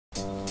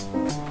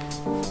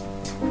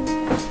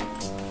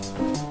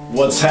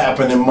What's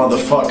happening,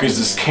 motherfuckers?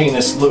 It's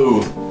Kanis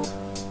Lou,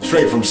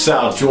 straight from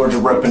South Georgia,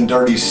 reppin'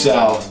 Dirty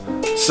South.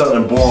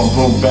 Southern born,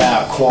 boom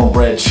bap,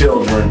 cornbread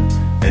children,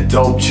 and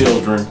dope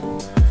children.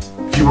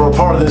 If you were a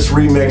part of this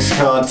remix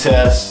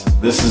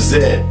contest, this is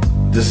it.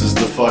 This is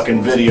the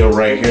fucking video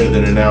right here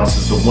that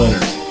announces the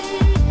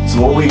winners. So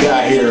what we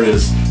got here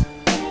is,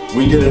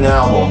 we did an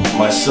album.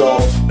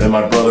 Myself and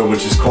my brother,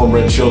 which is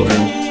Cornbread Children,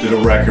 did a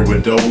record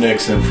with Doape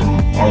Nixon from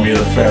Army of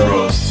the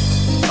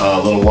Pharaohs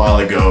a little while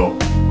ago.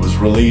 It was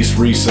released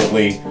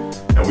recently,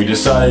 and we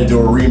decided to do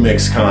a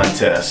remix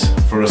contest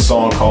for a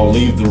song called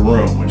Leave the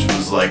Room, which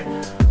was like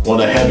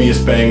one of the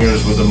heaviest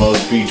bangers with the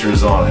most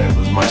features on it. It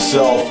was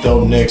myself,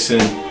 Doape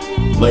Nixon,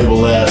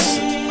 Label S,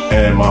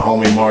 and my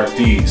homie Mark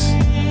D's.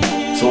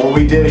 So what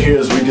we did here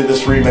is we did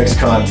this remix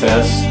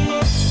contest,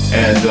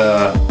 and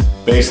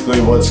basically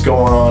what's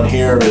going on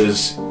here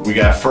is we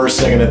got first,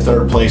 second, and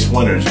third place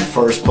winners. Your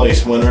first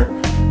place winner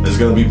is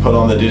going to be put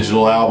on the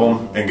digital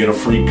album and get a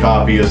free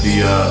copy of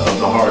the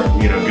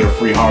get a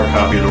free hard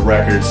copy of the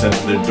record sent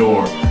to their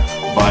door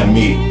by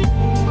me.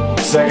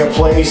 Second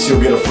place, you'll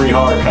get a free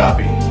hard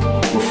copy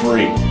for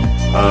free.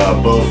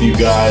 Both you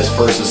guys,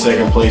 first and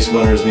second place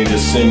winners, need to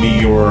send me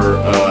your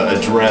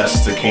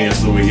address to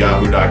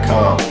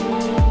kanislou@yahoo.com.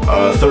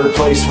 Third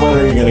place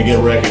winner, you're going to get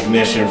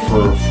recognition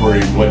for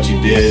what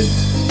you did.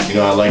 You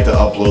know, I like to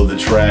upload the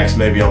tracks,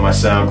 maybe on my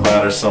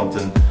SoundCloud or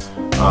something.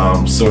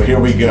 So here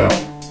we go.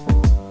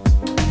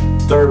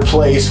 Third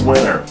place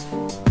winner.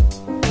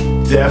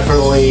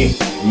 Definitely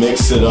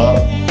mixed it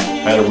up.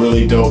 Had a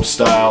really dope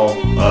style.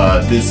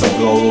 Did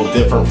something a little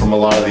different from a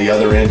lot of the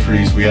other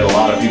entries. We had a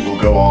lot of people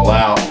go all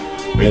out.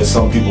 We had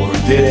some people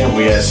who didn't.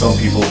 We had some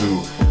people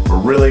who were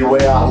really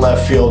way out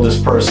left field. This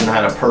person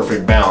had a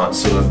perfect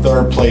balance. So the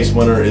third place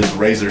winner is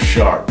Razor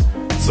Sharp.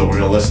 So we're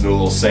gonna listen to a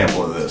little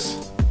sample of this.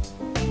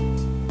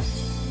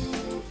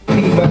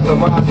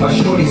 My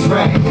shorty's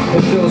rack,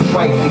 it feels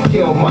right to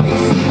kill mice.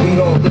 We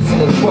don't listen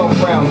to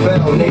 12th round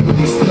bell, neighbor,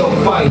 we still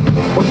fight.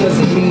 What does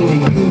it mean to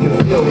you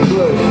to feel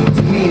good?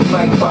 To me it's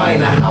like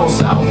buying a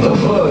house out the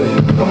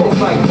hood. Almost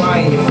like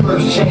buying your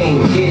first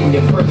chain, getting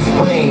your first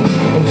brain,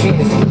 and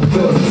Kanis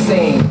feels the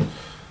same.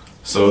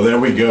 So there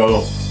we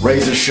go.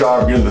 Razor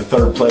Sharp, you're the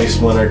third place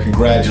winner.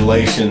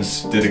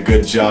 Congratulations, did a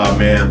good job,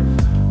 man.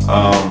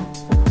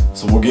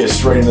 So we'll get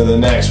straight into the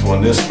next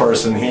one. This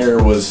person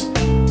here was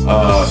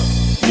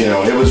you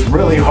know, it was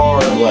really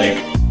hard,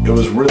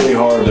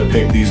 to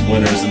pick these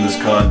winners in this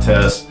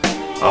contest.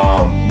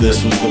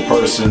 This was the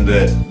person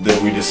that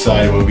we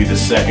decided would be the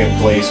second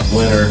place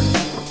winner.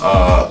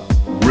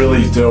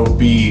 Really dope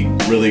beat,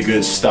 really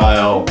good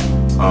style.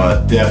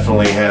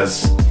 Definitely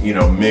has, you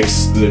know,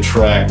 mixed the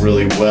track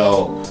really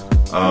well.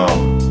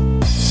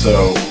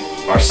 So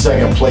our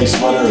second place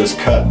winner is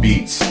Cut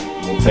Beats.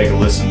 We'll take a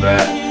listen to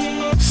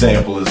that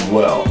sample as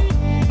well.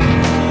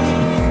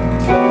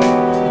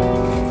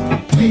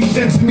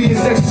 Sent to me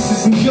as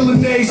exorcists and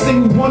killing a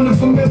single one of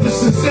them ever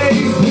since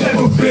age.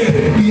 Never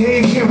been.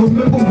 Behave, can't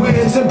remember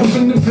where, temper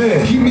in the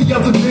bed. Keep me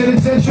out the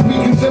penitentiary,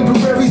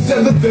 contemporary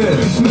celibate.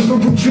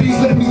 Dismemberable trees,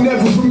 let me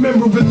never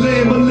remember a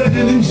limb.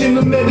 Unleaded and gin,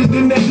 I'm edited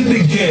and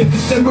edited again.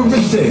 December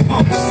is it,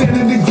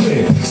 sending the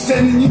grid.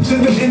 Sending you to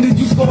the end of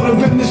you slaughter,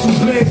 initial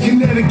blend.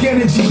 Kinetic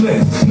energy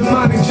lens.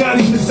 Mnemonic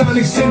Johnny,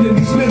 Masonic sending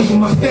these men from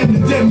my stem to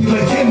demi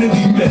like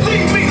Kennedy men.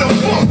 Leave me the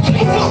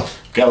fuck.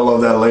 Gotta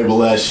love that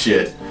Label S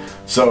shit.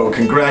 So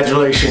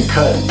congratulations,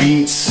 Cut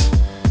Beats.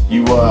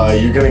 You're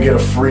gonna get a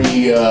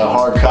free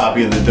hard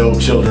copy of the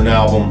Doape Children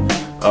album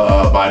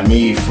by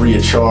me, free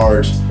of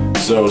charge.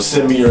 So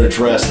send me your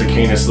address to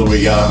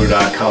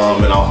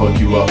kanislou@yahoo.com and I'll hook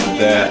you up with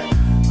that.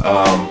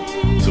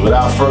 So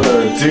without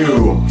further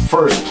ado,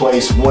 first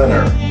place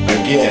winner.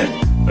 Again,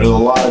 there's a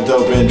lot of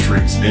dope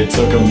entries. It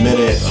took a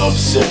minute of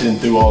sifting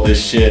through all this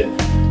shit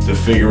to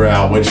figure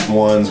out which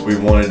ones we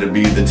wanted to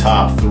be the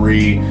top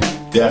three.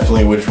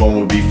 Definitely which one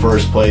would be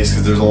first place,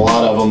 because there's a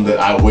lot of them that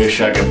I wish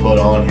I could put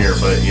on here,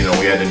 but you know,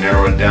 we had to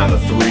narrow it down to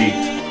three.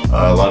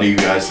 A lot of you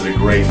guys did a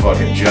great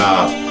fucking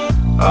job.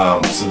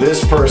 So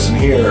this person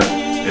here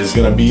is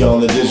gonna be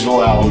on the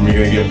digital album.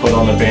 You're gonna get put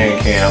on the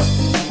Bandcamp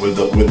with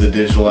the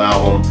digital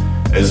album,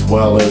 as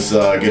well as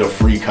get a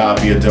free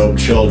copy of Doape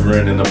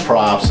Children and the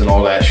props and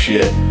all that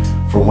shit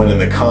for winning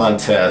the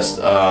contest.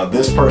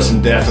 This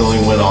person definitely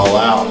went all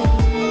out.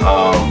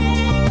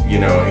 You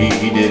know,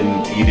 he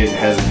didn't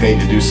hesitate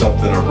to do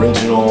something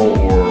original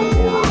or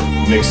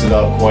mix it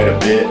up quite a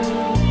bit.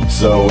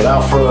 So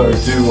without further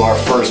ado, our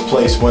first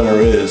place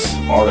winner is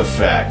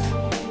Artifact.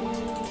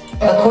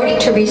 According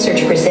to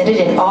research presented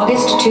in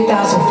August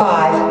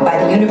 2005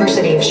 by the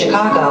University of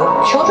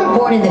Chicago, children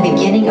born in the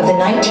beginning of the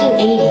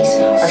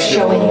 1980s are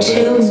showing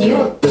two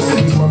new...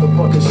 These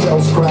motherfucking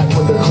shells crack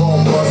with the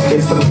clone bust.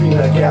 It's the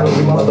peanut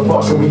gallery,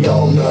 motherfucker, we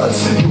all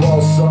nuts. You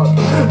all suck.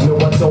 No,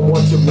 I don't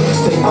want your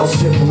mixtape, I'll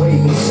ship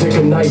waiting. Stick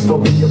a knife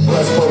up in your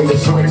breastplate.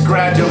 So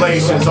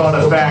congratulations on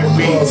the fact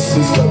beats.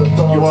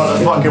 You are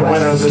the fucking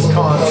winner of this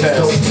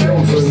contest.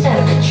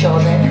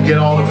 You get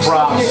all the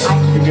props,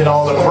 you get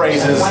all the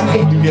praises,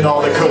 you get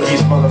all the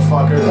cookies,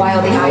 motherfucker.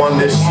 You won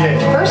this shit.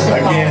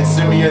 Again,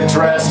 send me your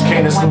address,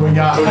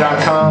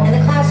 kanis@yahoo.com,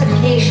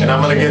 and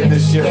I'm gonna get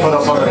this shit put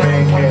up on the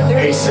Bandcamp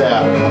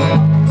ASAP.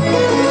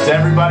 To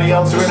everybody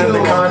else who entered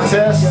the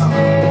contest,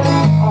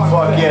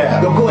 fuck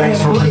yeah,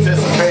 thanks for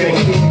participating.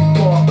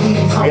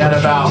 We got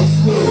about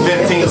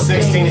 15,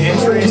 16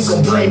 entries,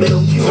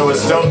 so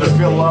it's dope to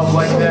feel love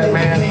like that,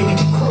 man.